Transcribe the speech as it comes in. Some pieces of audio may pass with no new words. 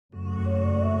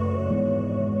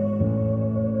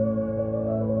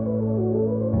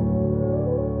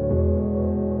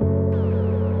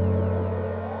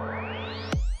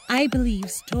I believe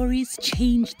stories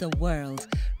change the world.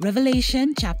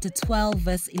 Revelation chapter 12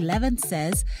 verse 11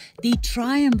 says, "They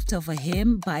triumphed over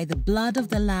him by the blood of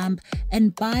the Lamb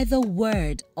and by the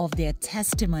word of their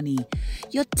testimony."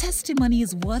 Your testimony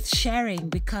is worth sharing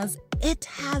because it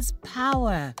has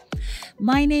power.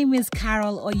 My name is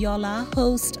Carol Oyola,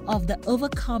 host of the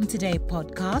Overcome Today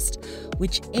podcast,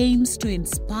 which aims to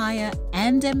inspire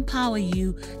and empower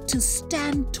you to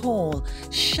stand tall,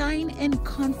 shine in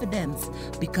confidence,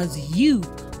 because you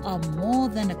are more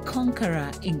than a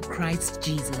conqueror in Christ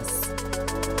Jesus.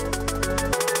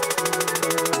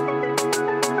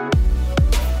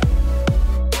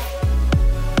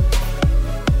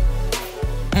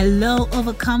 Hello,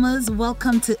 Overcomers.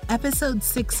 Welcome to episode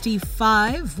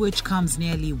 65, which comes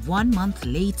nearly 1 month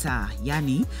later.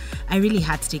 Yani, I really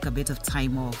had to take a bit of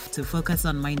time off to focus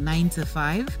on my 9 to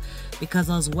 5 because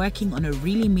I was working on a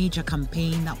really major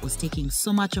campaign that was taking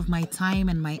so much of my time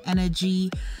and my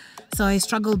energy. So I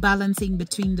struggled balancing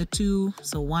between the two.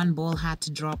 So one ball had to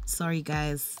drop. Sorry,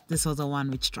 guys. This was the one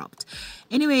which dropped.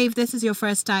 Anyway, if this is your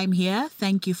first time here,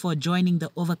 thank you for joining the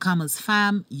Overcomers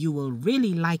fam. You will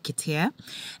really like it here.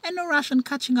 And no rush on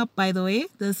catching up, by the way.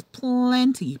 There's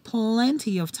plenty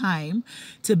of time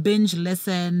to binge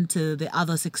listen to the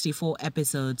other 64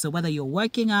 episodes. So whether you're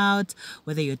working out,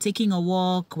 whether you're taking a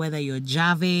walk, whether you're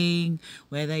javing,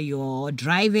 whether you're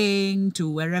driving to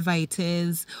wherever it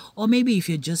is, or maybe if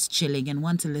you're just chilling and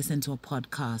want to listen to a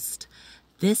podcast,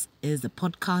 this is the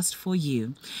podcast for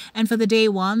you. And for the day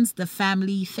ones, the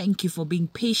family, thank you for being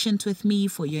patient with me,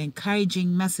 for your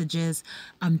encouraging messages.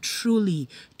 I'm truly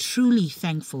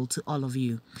thankful to all of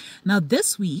you. Now,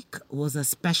 this week was a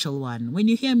special one. When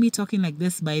you hear me talking like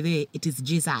this, by the way, it is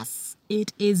Jesus.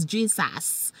 It is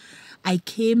Jesus. I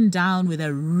came down with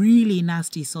a really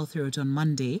nasty sore throat on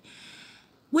Monday,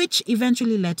 which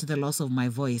eventually led to the loss of my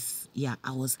voice. Yeah,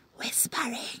 I was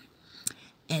whispering.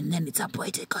 And then at some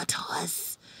point it got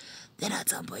hoarse. Then at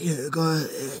some point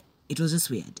it was just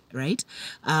weird, right?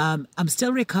 I'm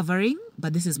still recovering,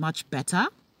 but this is much better.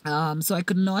 So I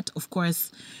could not, of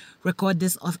course, record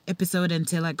this episode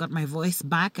until I got my voice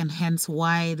back, and hence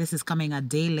why this is coming a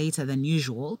day later than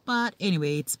usual. But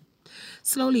anyway, it's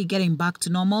slowly getting back to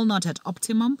normal, not at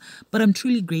optimum, but I'm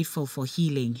truly grateful for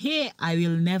healing. Hey, I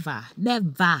will never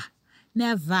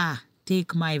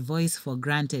take my voice for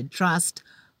granted. Trust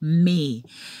me.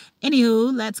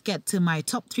 Anywho, let's get to my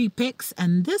top 3 picks,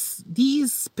 and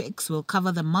these picks will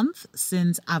cover the month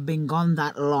since I've been gone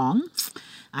that long.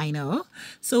 I know.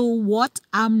 So what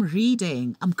I'm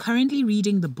reading, I'm currently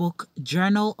reading the book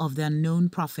Journal of the Unknown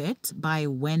Prophet by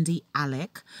Wendy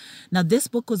Alec. Now, this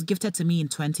book was gifted to me in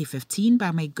 2015 by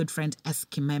my good friend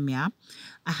Eskimemia.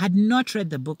 I had not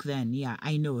read the book then. Yeah,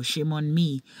 I know, shame on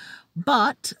me.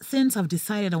 But since I've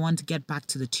decided I want to get back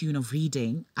to the tune of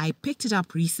reading, I picked it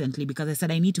up recently because I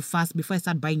said I need to fast before I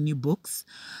start buying new books.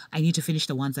 I need to finish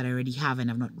the ones that I already have and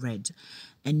have not read.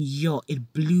 And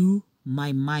it blew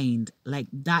my mind. Like,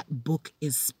 that book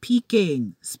is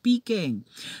speaking.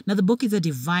 Now, the book is a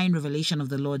divine revelation of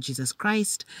the Lord Jesus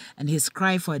Christ and his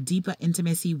cry for a deeper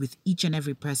intimacy with each and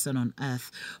every person on earth.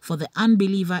 For the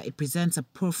unbeliever, it presents a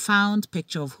profound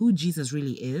picture of who Jesus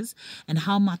really is and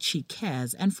how much he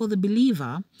cares. And for the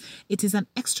believer, it is an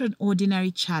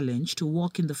extraordinary challenge to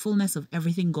walk in the fullness of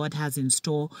everything God has in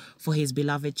store for his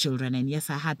beloved children. And yes,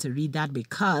 I had to read that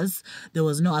because there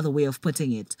was no other way of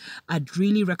putting it. I'd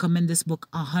really recommend this book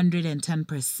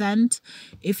 110%.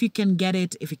 If you can get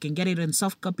it in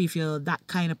soft copy, if you're that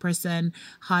kind of person,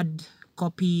 hard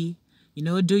copy,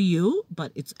 do you?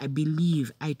 But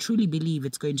I truly believe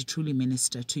it's going to truly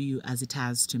minister to you as it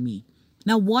has to me.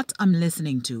 Now, what I'm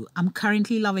listening to, I'm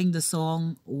currently loving the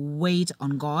song Wait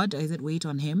on God, or is it Wait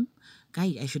on Him?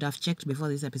 Guy, I should have checked before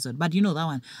this episode, but you know that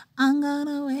one. I'm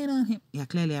gonna wait on him. Yeah,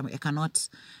 clearly I cannot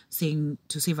sing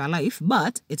to save our life,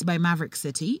 but it's by Maverick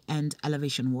City and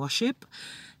Elevation Worship.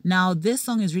 Now, this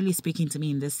song is really speaking to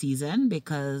me in this season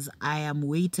because I am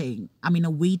waiting. I'm in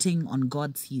a waiting on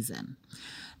God season.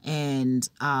 And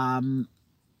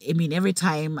every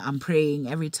time I'm praying,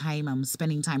 every time I'm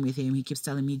spending time with him, he keeps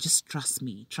telling me, just trust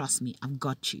me, I've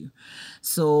got you.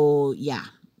 So yeah,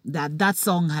 that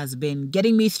song has been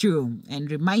getting me through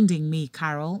and reminding me,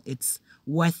 Carol, it's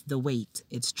worth the wait.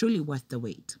 It's truly worth the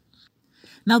wait.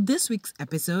 Now, this week's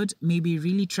episode may be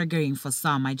really triggering for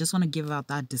some. I just want to give out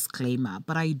that disclaimer.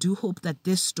 But I do hope that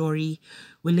this story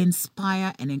will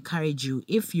inspire and encourage you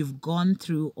if you've gone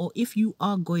through or if you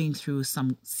are going through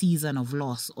some season of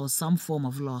loss or some form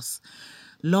of loss.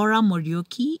 Laura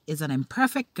Morioki is an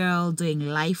imperfect girl doing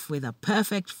life with a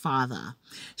perfect father.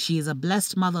 She is a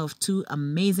blessed mother of two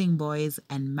amazing boys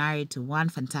and married to one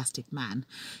fantastic man.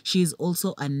 She is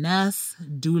also a nurse,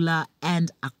 doula, and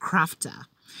a crafter.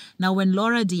 Now, when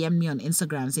Laura DM'd me on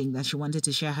Instagram saying that she wanted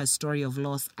to share her story of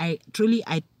loss, I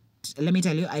let me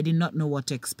tell you, I did not know what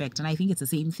to expect. And I think it's the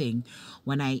same thing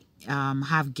when I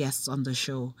have guests on the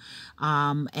show.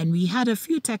 And we had a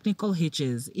few technical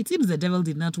hitches. It seems the devil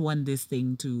did not want this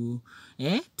thing to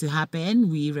happen.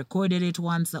 We recorded it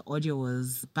once, the audio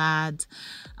was bad.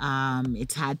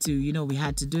 It had to, we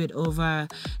had to do it over.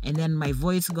 And then my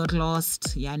voice got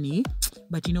lost, Yani.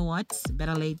 But you know what?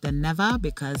 Better late than never,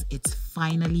 because it's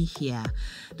finally here.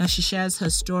 Now she shares her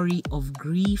story of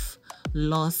grief,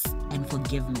 loss, and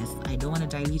forgiveness. I don't want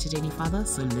to dilute it any further,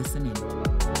 so listen in.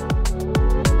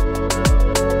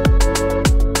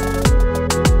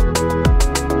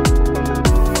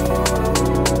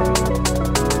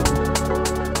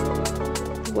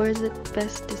 Words that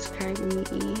best describe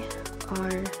me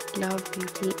are love,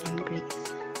 beauty, and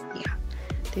grace. Yeah,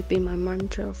 they've been my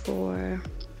mantra for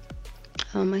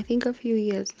I think a few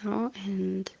years now,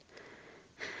 and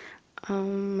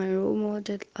my role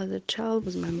model as a child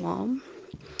was my mom.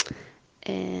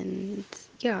 And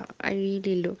yeah, I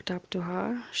really looked up to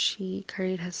her. She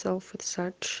carried herself with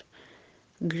such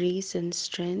grace and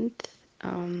strength.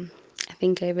 I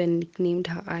think I even nicknamed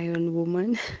her Iron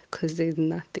Woman because there's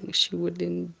nothing she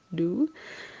wouldn't do.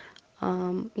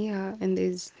 Yeah, and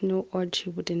there's no odds she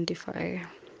wouldn't defy.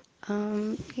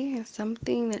 Yeah,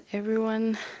 something that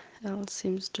everyone else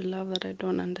seems to love that I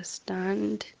don't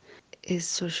understand is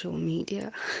social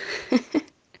media.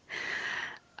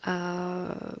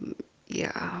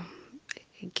 Yeah,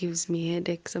 it gives me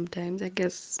headache sometimes. I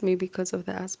guess maybe because of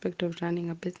the aspect of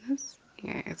running a business.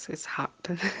 Yeah, it's hard.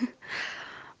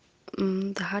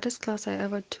 The hardest class I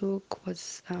ever took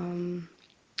was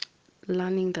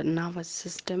learning the nervous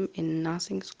system in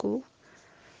nursing school.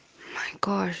 My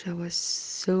gosh, there was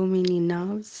so many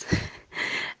nerves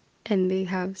and they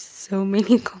have so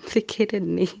many complicated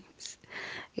names.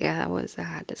 Yeah, that was the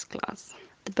hardest class.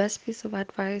 The best piece of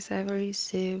advice I ever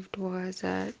received was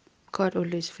that God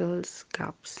always fills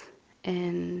gaps,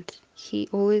 and He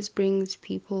always brings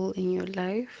people in your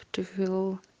life to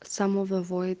fill some of the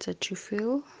voids that you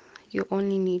feel. You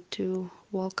only need to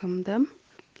welcome them,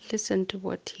 listen to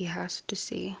what He has to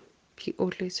say. He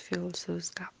always fills those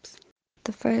gaps.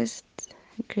 The first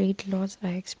great loss I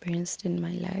experienced in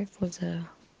my life was the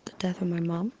death of my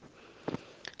mom.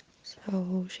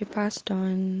 So she passed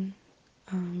on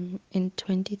in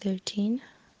 2013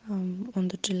 on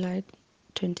the July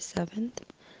 27th.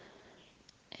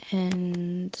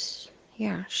 And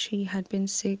yeah, she had been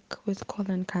sick with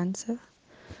colon cancer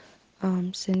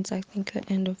since I think the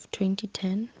end of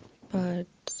 2010. But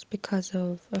because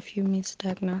of a few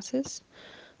misdiagnoses,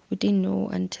 we didn't know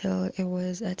until it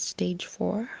was at stage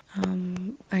 4.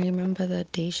 I remember the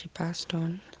day she passed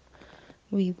on.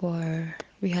 We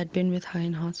had been with her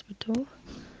in hospital.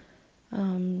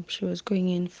 She was going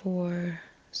in for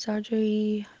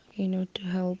surgery, to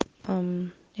help,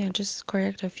 just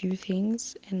correct a few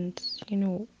things. And,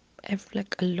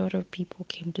 like a lot of people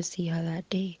came to see her that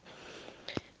day.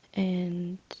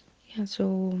 And yeah,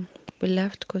 so we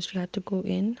left because she had to go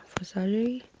in for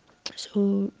surgery.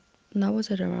 So that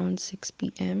was at around 6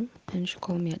 p.m. and she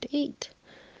called me at 8.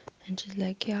 And she's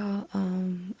like, yeah,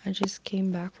 I just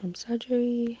came back from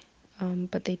surgery,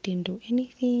 but they didn't do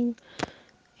anything.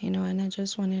 And I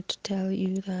just wanted to tell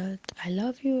you that I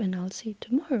love you and I'll see you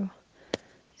tomorrow.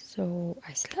 So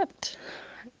I slept,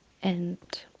 and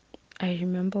I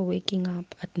remember waking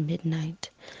up at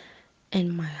midnight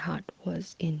and my heart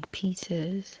was in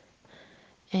pieces.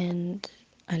 And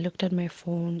I looked at my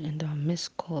phone and there were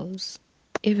missed calls,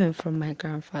 even from my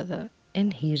grandfather,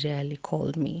 and he rarely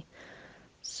called me.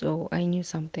 So I knew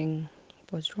something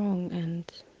was wrong,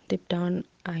 and deep down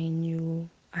I knew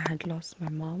I had lost my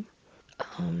mom.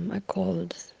 I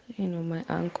called, my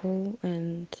uncle,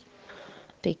 and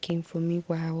they came for me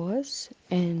where I was,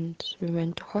 and we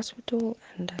went to hospital,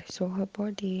 and I saw her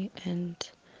body, and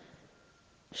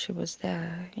she was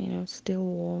there, still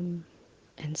warm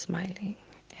and smiling.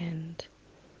 And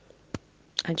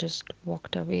I just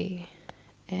walked away,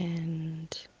 and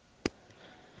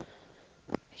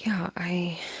yeah,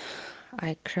 I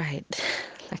cried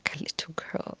like a little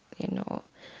girl,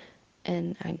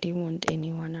 and I didn't want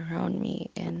anyone around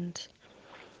me, and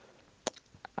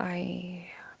I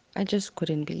I just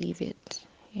couldn't believe it,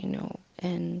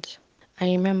 and I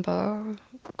remember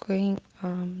going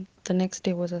the next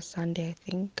day was a Sunday, I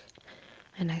think,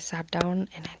 and I sat down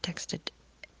and I texted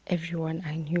everyone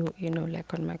I knew,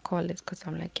 like on my call list, because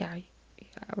I'm like, yeah,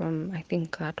 I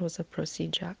think that was a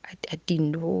procedure. I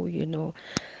didn't know,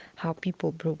 how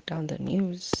people broke down the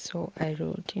news. So I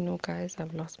wrote, guys,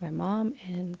 I've lost my mom.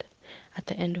 And at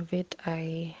the end of it,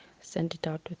 I sent it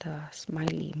out with a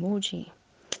smiley emoji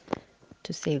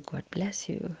to say, God bless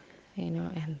you,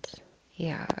 and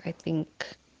yeah, I think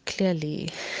clearly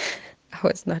I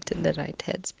was not in the right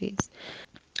headspace.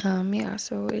 Yeah,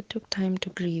 so it took time to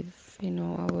grieve.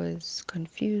 I was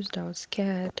confused, I was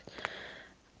scared.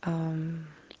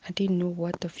 I didn't know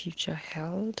what the future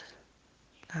held.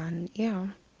 And yeah,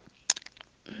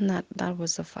 that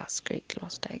was the first great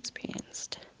loss I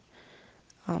experienced.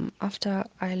 After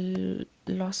I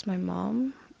lost my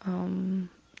mom,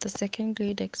 the second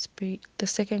greatest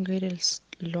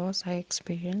loss I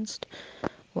experienced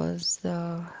was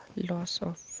the loss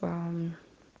of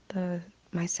the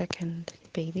my second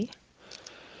baby.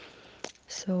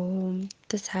 So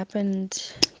this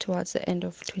happened towards the end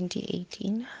of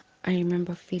 2018. I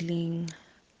remember feeling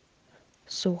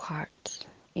so hurt,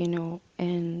 and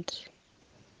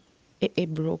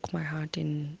it broke my heart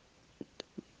in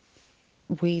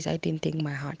ways I didn't think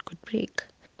my heart could break.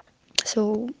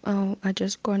 So I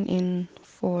just gone in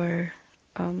for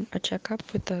a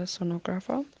checkup with the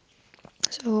sonographer.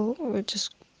 So it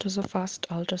just was a fast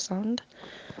ultrasound.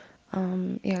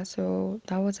 Yeah, so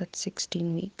that was at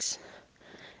 16 weeks.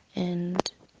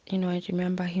 And, I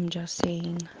remember him just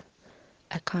saying,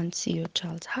 I can't see your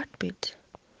child's heartbeat.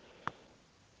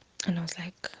 And I was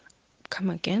like, come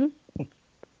again?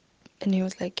 And he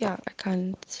was like, yeah, I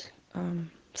can't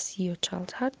see your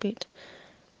child's heartbeat.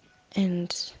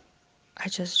 And I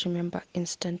just remember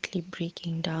instantly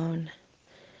breaking down.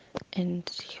 And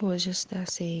he was just there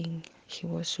saying he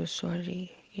was so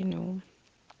sorry,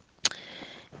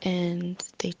 And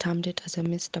they termed it as a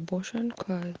missed abortion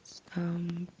because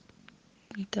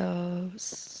the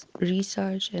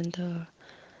research and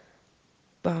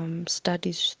the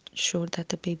studies showed that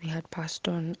the baby had passed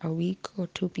on a week or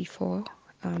two before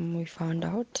we found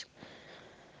out.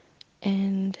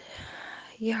 And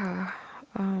yeah,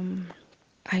 I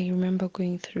remember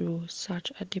going through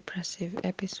such a depressive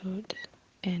episode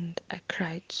and I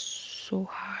cried so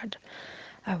hard.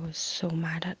 I was so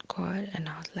mad at God and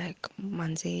I was like,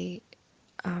 Manze,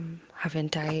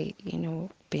 haven't I,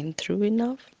 been through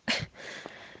enough?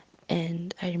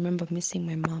 And I remember missing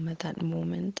my mom at that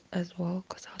moment as well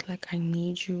because I was like, I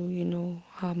need you,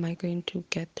 how am I going to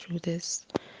get through this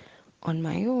on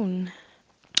my own?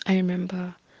 I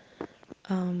remember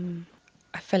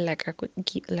I felt like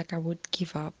I would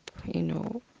give up,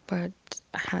 but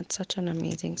I had such an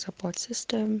amazing support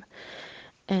system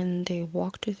and they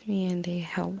walked with me and they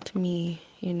helped me,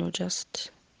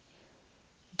 just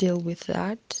deal with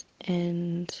that.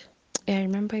 And yeah, I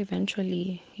remember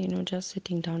eventually, just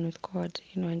sitting down with God,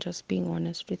 and just being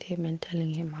honest with Him and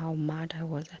telling Him how mad I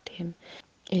was at Him.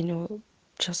 You know,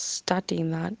 just starting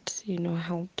that,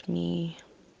 helped me,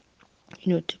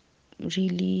 to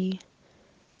really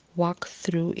walk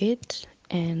through it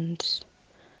and,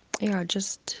 yeah,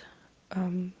 just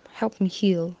help me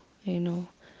heal,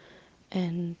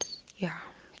 and yeah.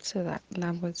 So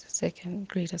that was the second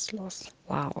greatest loss.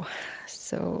 Wow.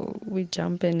 So we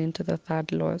jump into the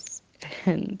third loss,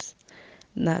 and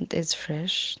that is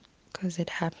fresh because it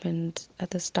happened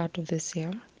at the start of this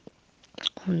year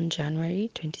on January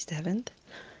 27th,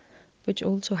 which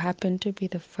also happened to be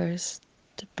the first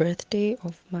birthday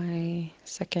of my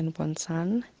second born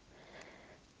son.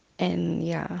 And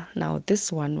yeah, now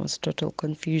this one was total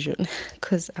confusion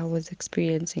because I was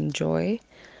experiencing joy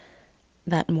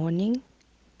that morning,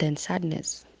 then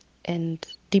sadness. And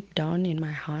deep down in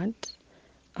my heart,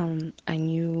 I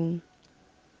knew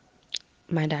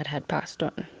my dad had passed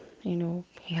on.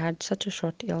 He had such a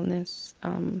short illness.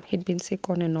 He'd been sick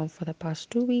on and off for the past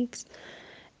 2 weeks,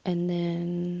 and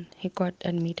then he got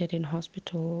admitted in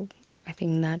hospital, I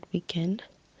think that weekend.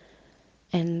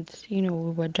 And, we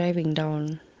were driving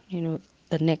down,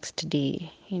 the next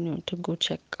day, to go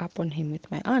check up on him with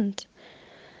my aunt.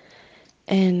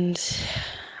 And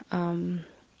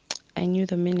I knew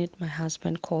the minute my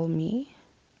husband called me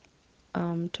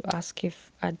to ask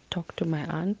if I'd talk to my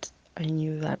aunt, I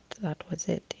knew that that was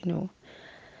it.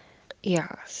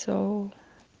 Yeah, so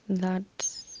that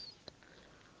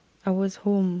I was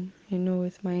home,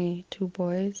 with my two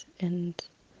boys, and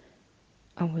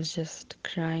I was just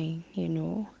crying,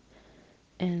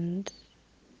 and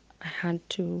I had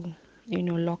to,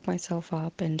 lock myself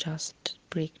up and just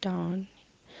break down.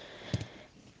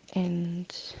 And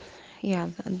yeah,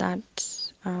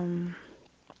 that's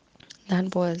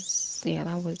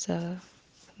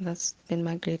been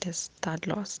my greatest third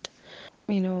loss.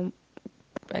 You know,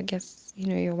 I guess,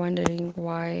 you're wondering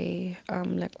why,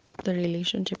 like, the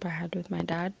relationship I had with my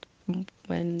dad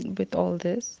when with all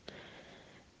this.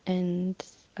 And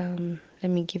let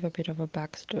me give a bit of a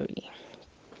backstory.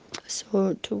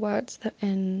 So towards the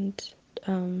end,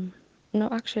 no,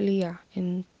 actually, yeah,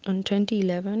 in on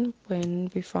 2011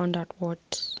 when we found out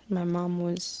what my mom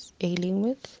was ailing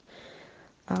with,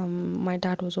 my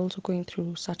dad was also going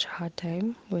through such a hard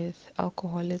time with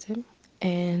alcoholism,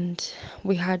 and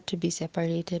we had to be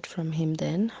separated from him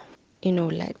then.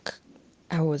 Like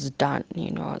I was done,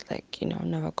 I was like,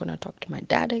 I'm never gonna talk to my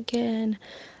dad again.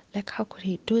 Like, how could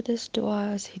he do this to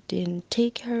us? He didn't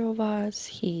take care of us,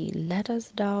 he let us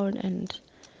down, and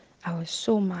I was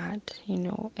so mad,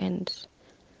 and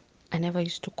I never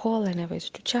used to call, I never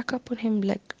used to check up on him,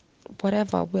 like,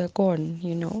 whatever, we're gone.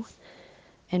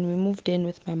 And we moved in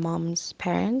with my mom's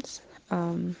parents.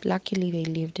 Luckily, they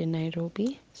lived in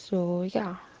Nairobi. So,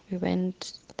 yeah, we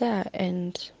went there.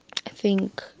 And I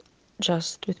think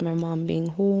just with my mom being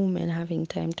home and having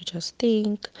time to just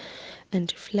think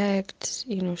and reflect,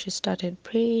 she started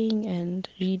praying and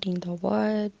reading the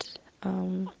word.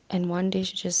 And one day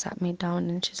she just sat me down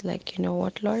and she's like, you know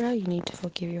what, Laura, you need to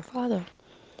forgive your father.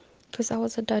 Because I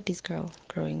was a daddy's girl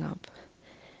growing up.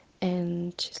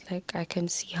 And she's like, I can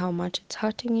see how much it's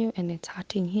hurting you and it's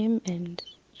hurting him, and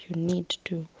you need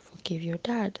to forgive your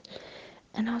dad.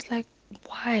 And I was like,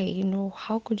 why?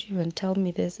 How could you even tell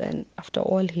me this? And after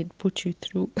all he'd put you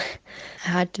through, I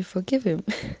had to forgive him.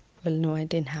 Well, no, I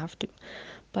didn't have to.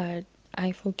 But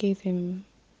I forgave him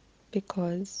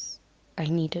because I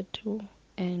needed to.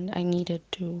 And I needed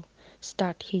to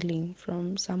start healing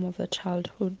from some of the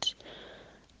childhood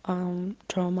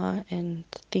trauma and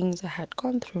things I had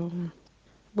gone through.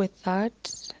 With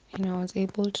that, I was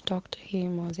able to talk to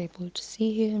him, I was able to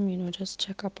see him, just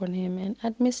check up on him, and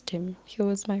I'd missed him. He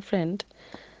was my friend.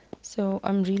 So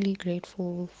I'm really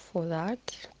grateful for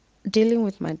that. Dealing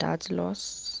with my dad's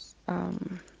loss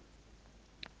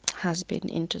has been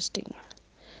interesting.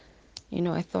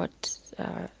 I thought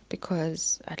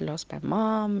because I'd lost my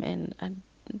mom and I'd,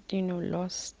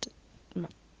 lost my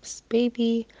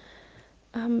baby,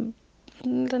 um,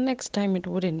 the next time it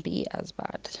wouldn't be as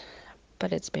bad.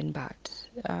 But it's been bad.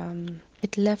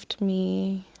 It left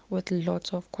me with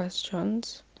lots of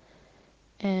questions,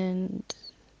 and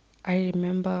I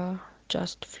remember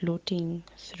just floating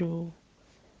through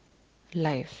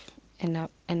life, and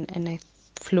I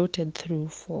floated through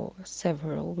for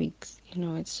several weeks.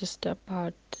 It's just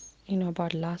about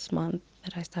last month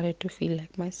that I started to feel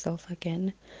like myself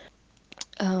again.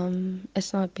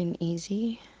 It's not been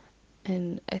easy,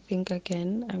 and I think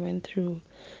again I went through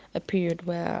a period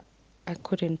where I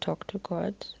couldn't talk to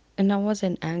God, and I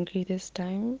wasn't angry this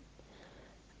time.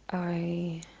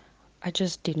 I I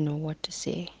just didn't know what to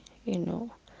say, you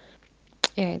know.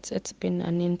 Yeah, it's been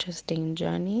an interesting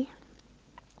journey,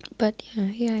 but yeah,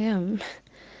 here I am.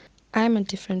 I'm a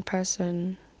different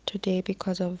person today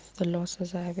because of the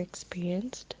losses I've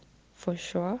experienced, for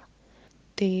sure.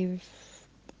 They've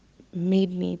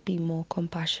made me be more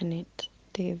compassionate.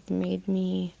 They've made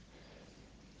me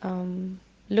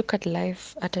look at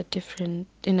life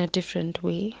in a different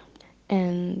way.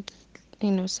 And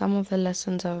some of the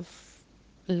lessons I've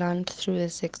learned through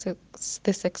this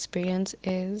experience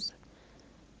is,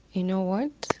 you know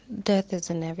what, death is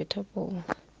inevitable,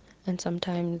 and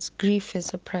sometimes grief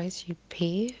is a price you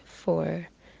pay for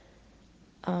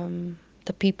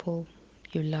the people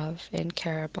you love and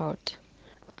care about.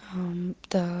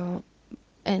 The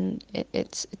and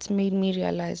it's made me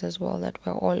realize as well that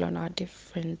we're all on our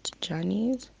different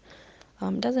journeys.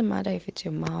 Doesn't matter if it's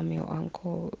your mom, your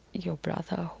uncle, your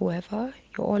brother, whoever,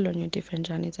 you're all on your different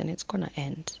journeys and it's gonna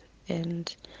end.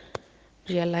 And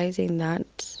realizing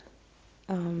that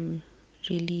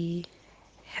really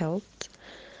helped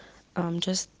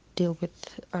just deal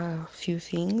with a few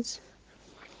things.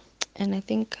 And I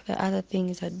think the other thing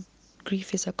is that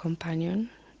grief is a companion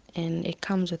and it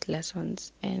comes with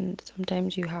lessons. And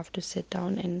sometimes you have to sit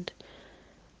down and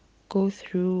go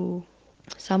through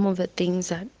some of the things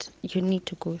that you need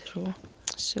to go through.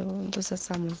 So, those are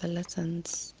some of the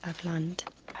lessons I've learned.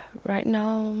 Right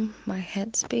now, my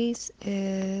headspace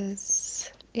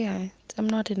is, yeah, I'm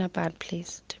not in a bad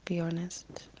place, to be honest.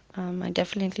 I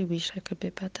definitely wish I could be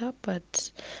better,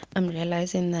 but I'm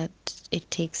realizing that it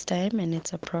takes time and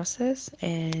it's a process.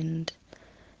 And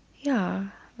yeah,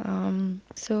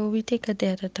 so we take a day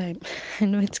at a time. I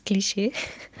know it's cliche,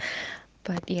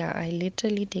 but yeah, I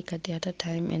literally take a day at a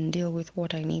time and deal with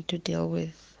what I need to deal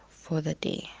with for the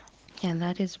day. And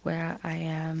that is where I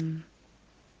am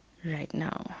right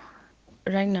now.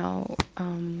 Right now,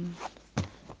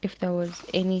 if there was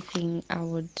anything I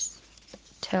would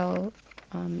tell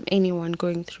anyone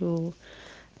going through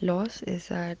loss is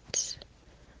that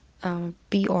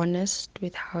be honest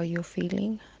with how you're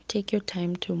feeling. Take your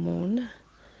time to mourn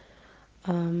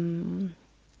in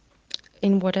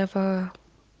whatever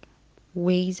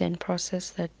ways and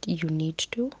process that you need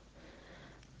to.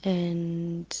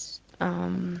 And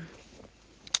don't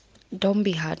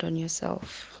be hard on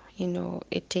yourself.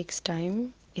 It takes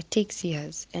time, it takes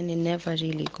years, and it never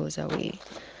really goes away.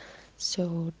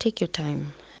 So take your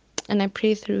time. And I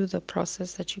pray through the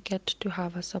process that you get to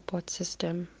have a support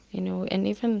system, and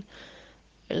even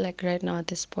like right now at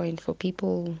this point, for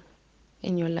people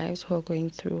in your lives who are going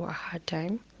through a hard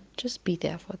time, just be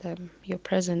there for them. Your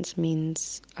presence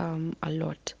means a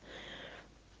lot.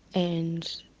 And,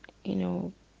 you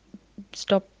know,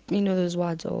 stop, those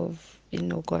words of,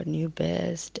 God knew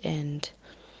best and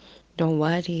don't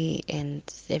worry and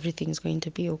everything's going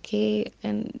to be okay.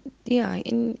 And yeah,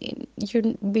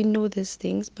 we know these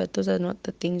things, but those are not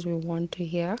the things we want to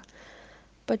hear.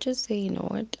 But just say, you know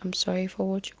what, I'm sorry for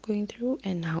what you're going through,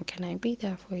 and how can I be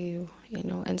there for you?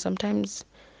 And sometimes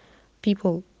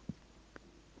people,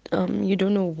 you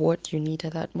don't know what you need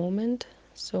at that moment.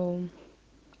 So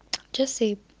just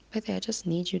say, I just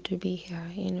need you to be here,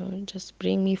 just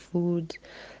bring me food,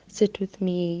 sit with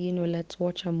me, let's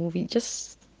watch a movie.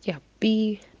 Just, yeah,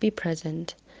 be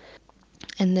present.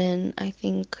 And then I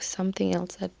think something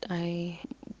else that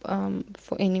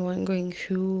for anyone going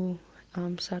through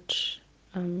such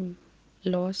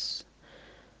loss,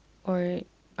 or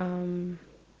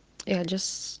yeah,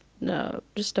 just a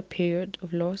period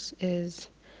of loss, is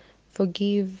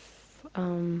forgive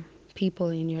people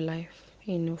in your life,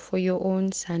 for your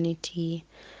own sanity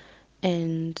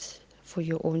and for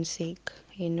your own sake,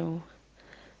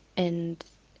 and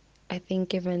I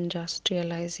think even just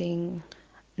realizing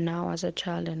now as a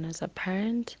child and as a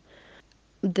parent,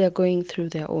 they're going through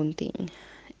their own thing,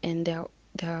 and they're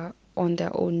on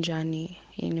their own journey,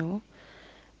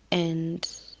 and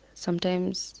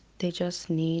sometimes they just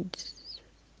need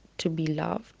to be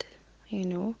loved, you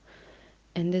know.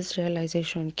 And this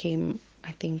realization came,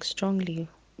 I think, strongly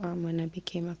when I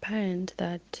became a parent,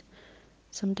 that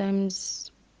sometimes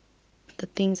the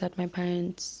things that my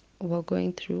parents were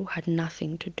going through had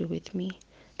nothing to do with me.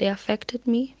 They affected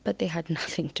me, but they had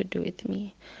nothing to do with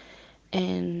me.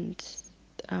 And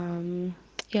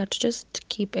yeah, to just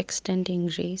keep extending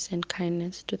grace and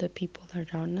kindness to the people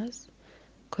around us,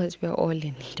 because we're all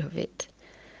in need of it.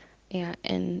 Yeah,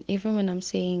 and even when I'm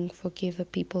saying forgive the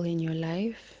people in your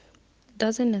life,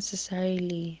 doesn't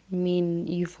necessarily mean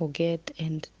you forget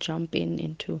and jump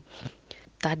into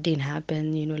that didn't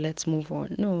happen, let's move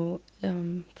on. No,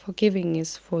 forgiving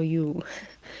is for you,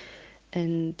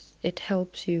 and it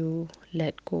helps you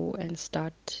let go and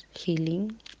start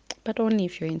healing, but only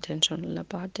if you're intentional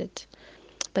about it.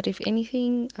 But if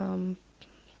anything, I'm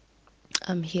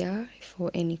here for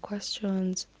any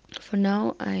questions. For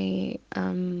now, I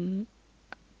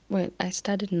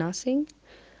started nursing,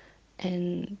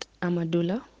 and I'm a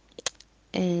doula,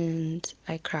 and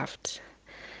I craft.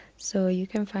 So you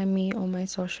can find me on my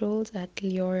socials at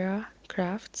Leora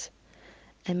Crafts,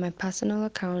 and my personal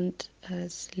account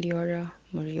is Leora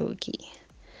Moriogi.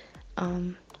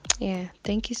 Yeah,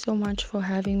 thank you so much for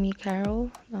having me, Carol.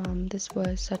 This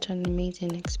was such an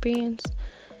amazing experience,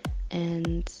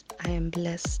 and I am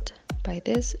blessed by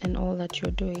this and all that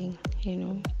you're doing.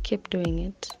 Keep doing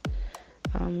it.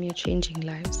 You're changing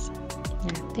lives.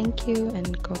 Yeah, thank you,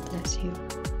 and God bless you.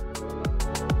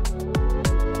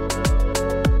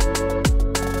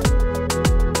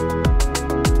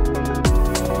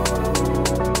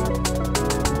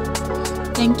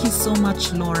 Thank you so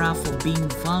much, Laura, for being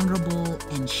vulnerable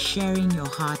and sharing your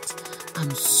heart. I'm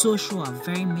so sure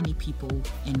very many people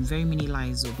and very many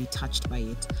lives will be touched by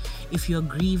it. If you're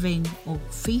grieving or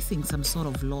facing some sort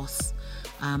of loss,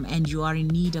 and you are in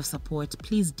need of support,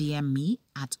 please DM me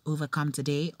at Overcome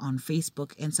Today on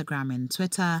Facebook, Instagram, and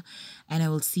Twitter, and I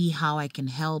will see how I can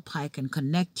help, how I can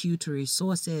connect you to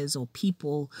resources or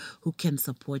people who can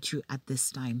support you at this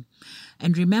time.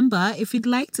 And remember, if you'd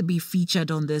like to be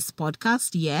featured on this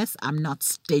podcast, yes, I'm not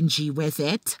stingy with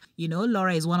it.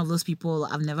 Laura is one of those people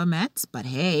I've never met, but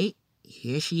hey,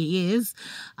 here she is.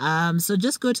 So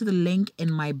just go to the link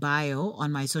in my bio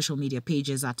on my social media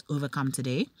pages at Overcome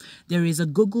Today. There is a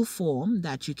Google form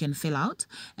that you can fill out,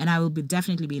 and I will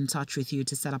definitely be in touch with you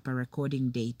to set up a recording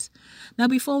date. Now,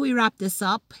 before we wrap this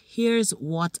up, here's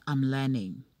what I'm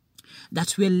learning.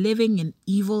 That we're living in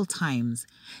evil times,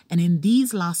 and in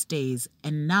these last days,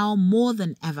 and now more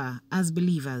than ever as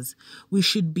believers, we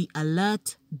should be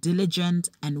alert, diligent,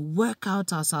 and work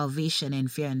out our salvation in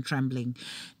fear and trembling.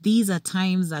 These are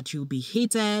times that you'll be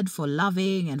hated for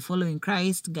loving and following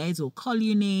Christ. Guys will call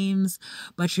you names.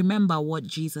 But remember what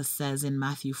Jesus says in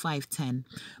Matthew 5:10.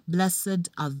 Blessed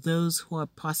are those who are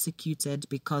persecuted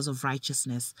because of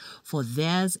righteousness, for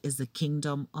theirs is the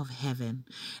kingdom of heaven.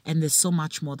 And there's so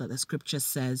much more that the scripture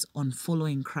says on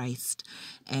following Christ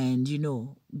and,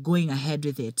 going ahead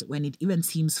with it when it even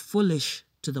seems foolish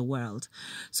to the world.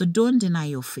 So don't deny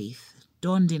your faith.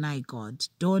 Don't deny God.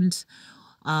 Don't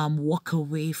walk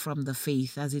away from the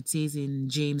faith, as it says in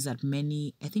James that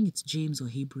many, I think it's James or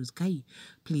Hebrews, Kai,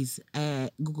 please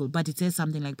Google, but it says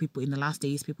something like people in the last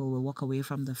days, people will walk away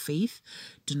from the faith.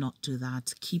 Do not do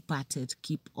that. Keep at it.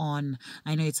 Keep on.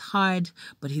 I know it's hard,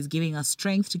 but he's giving us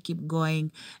strength to keep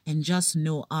going, and just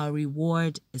know our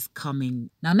reward is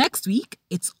coming. Now, next week,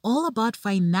 it's all about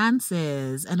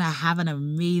finances, and I have an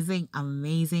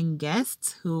amazing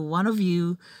guest who one of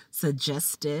you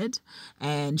suggested,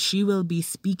 and she will be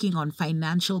speaking on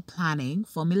financial planning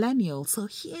for millennials. So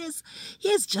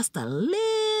here's just a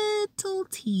little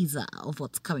teaser of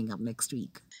what's coming up next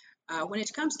week. When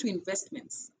it comes to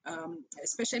investments,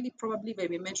 especially probably where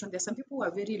we mentioned there's some people who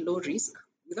are very low risk.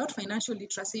 Without financial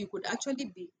literacy, you could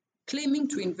actually be claiming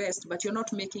to invest, but you're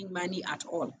not making money at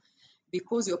all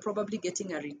because you're probably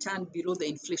getting a return below the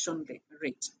inflation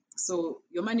rate. So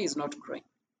your money is not growing.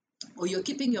 Or you're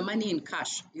keeping your money in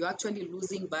cash, you're actually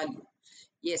losing value.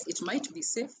 Yes, it might be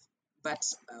safe, but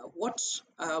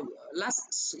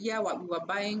last year what we were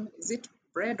buying, is it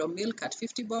bread or milk at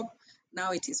 50 bob?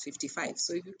 Now it is 55.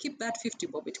 So if you keep that 50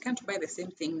 bob, it can't buy the same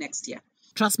thing next year.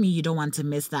 Trust me, you don't want to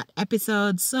miss that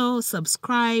episode. So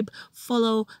subscribe,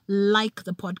 follow, like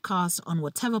the podcast on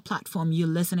whatever platform you're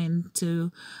listening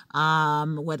to,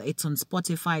 whether it's on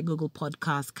Spotify, Google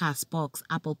Podcasts, Castbox,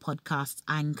 Apple Podcasts,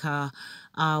 Anchor,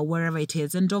 wherever it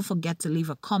is. And don't forget to leave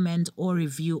a comment or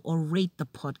review or rate the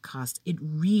podcast. It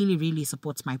really, really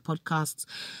supports my podcasts.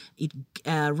 It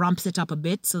ramps it up a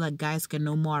bit so that guys can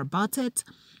know more about it.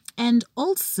 And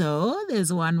also,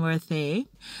 there's one more thing.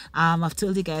 I've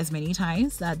told you guys many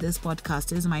times that this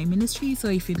podcast is my ministry. So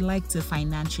if you'd like to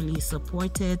financially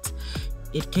support it,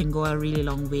 it can go a really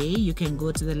long way. You can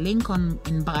go to the link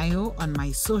in bio on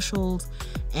my socials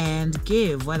and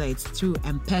give, whether it's through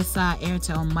M-Pesa,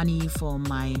 Airtel Money for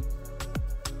my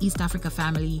East Africa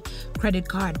family, credit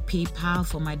card, PayPal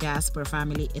for my diaspora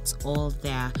family. It's all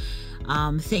there.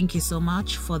 Thank you so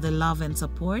much for the love and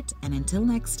support. And until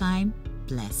next time,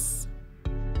 bless.